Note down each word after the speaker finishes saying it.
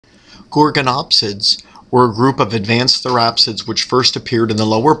Gorgonopsids were a group of advanced therapsids which first appeared in the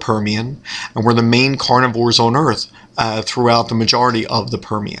lower Permian and were the main carnivores on Earth throughout the majority of the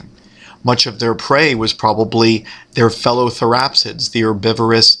Permian. Much of their prey was probably their fellow therapsids, the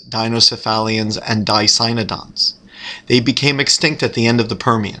herbivorous dinocephalians and dicynodonts. They became extinct at the end of the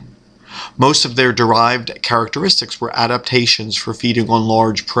Permian. Most of their derived characteristics were adaptations for feeding on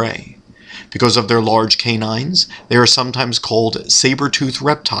large prey. Because of their large canines, they are sometimes called saber-toothed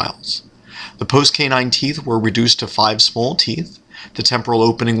reptiles. The post-canine teeth were reduced to 5 small teeth, the temporal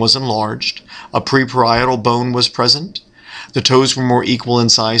opening was enlarged, a preparietal bone was present, the toes were more equal in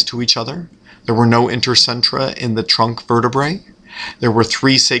size to each other, there were no intercentra in the trunk vertebrae, there were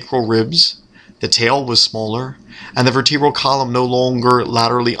 3 sacral ribs, the tail was smaller, and the vertebral column no longer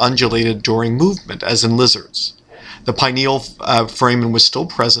laterally undulated during movement, as in lizards. The pineal foramen was still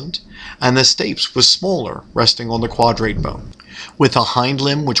present, and the stapes was smaller, resting on the quadrate bone. With a hind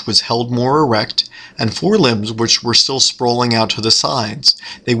limb which was held more erect, and forelimbs which were still sprawling out to the sides,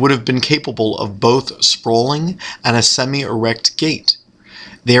 they would have been capable of both sprawling and a semi-erect gait.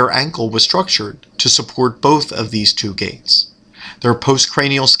 Their ankle was structured to support both of these two gaits. Their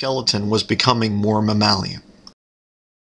postcranial skeleton was becoming more mammalian.